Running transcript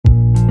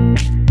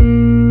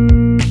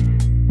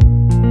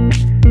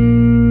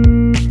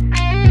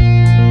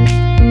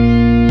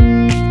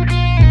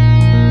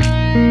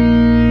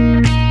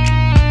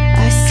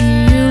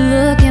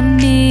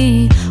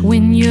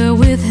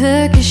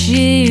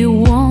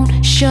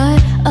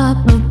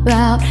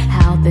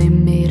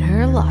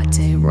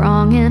latte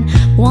wrong. And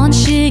once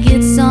she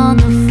gets on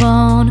the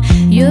phone,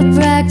 you're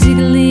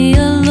practically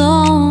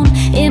alone.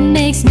 It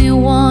makes me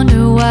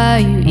wonder why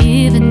you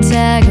even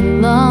tag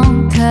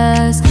along,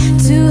 'cause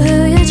to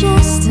her you're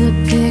just a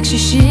picture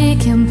she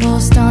can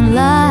post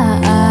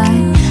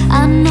online.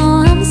 I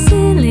know I'm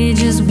silly,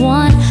 just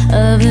one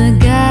of the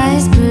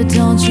guys, but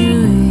don't you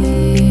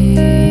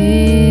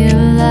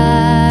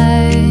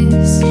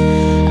realize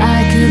I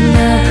could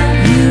love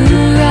you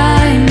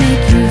right,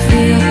 make you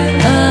feel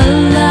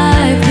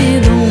alive, be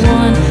the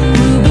one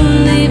who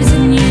believes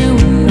in you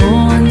when no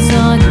one's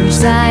on your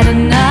side.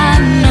 And I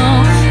know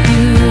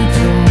you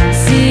don't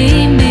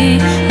see me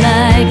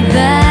like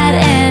that,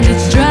 and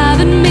it's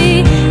driving me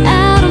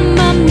out of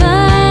my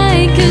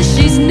mind, 'cause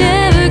she's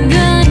never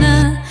gonna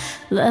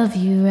love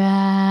you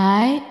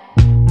right.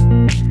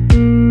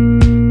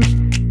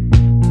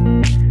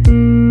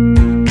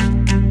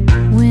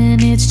 When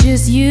it's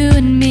just you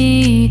and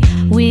me,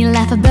 we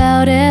laugh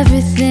about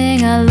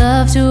everything. I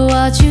love to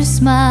watch you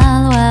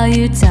smile while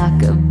you talk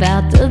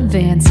about the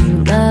bands you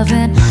love.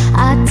 And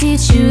I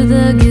teach you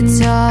the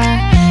guitar,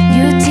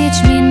 you teach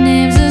me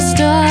names of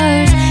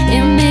stars.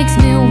 It makes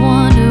me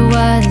wonder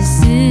why this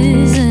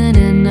isn't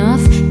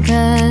enough,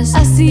 'cause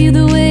I see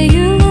the way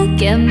you look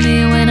at me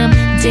when I'm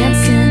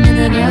dancing in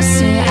the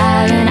grocery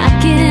aisle, and I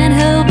can't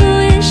help but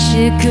wish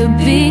it could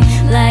be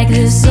like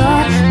this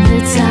all the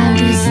time.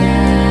 'Cause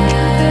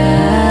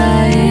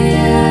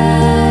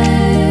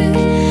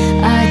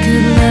I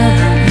could love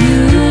you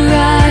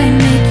right,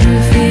 make you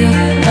feel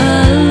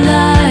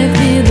alive,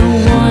 be the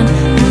one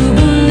who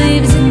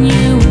believes in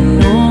you when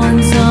no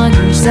one's on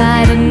your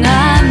side. And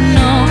I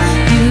know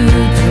you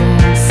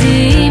don't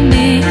see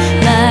me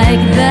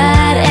like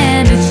that,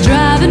 and it's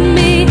driving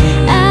me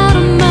out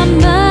of my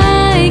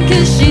mind,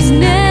 'cause she's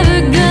never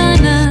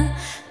gonna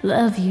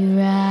love you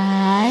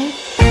right.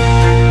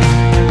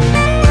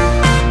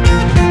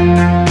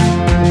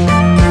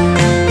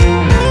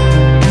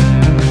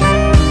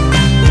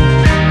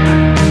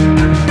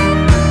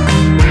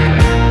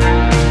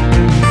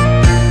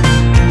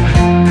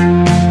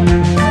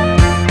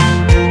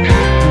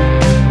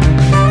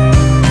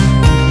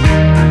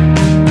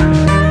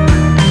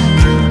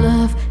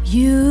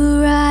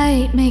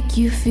 Make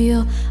you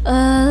feel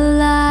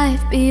alive,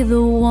 be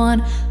the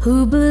one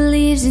who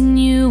believes in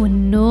you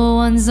when no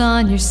one's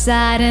on your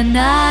side. And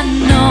I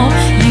know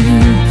you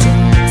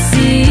don't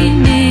see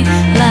me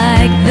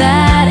like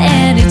that,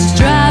 and it's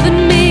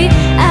driving me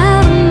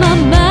out of my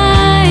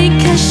mind,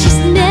 'cause she's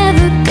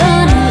never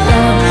gonna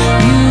love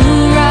you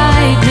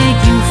right,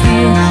 make you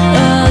feel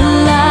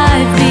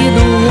alive, be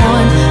the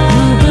one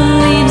who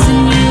believes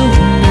in you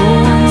when no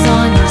one's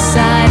on your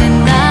side. And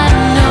I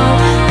know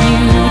you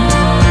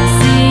don't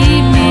see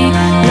me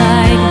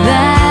like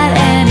that,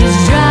 and it's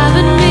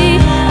driving me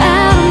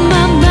out of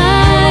my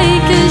mind,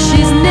 'cause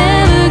she's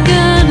never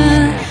gonna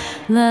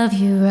love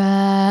you right.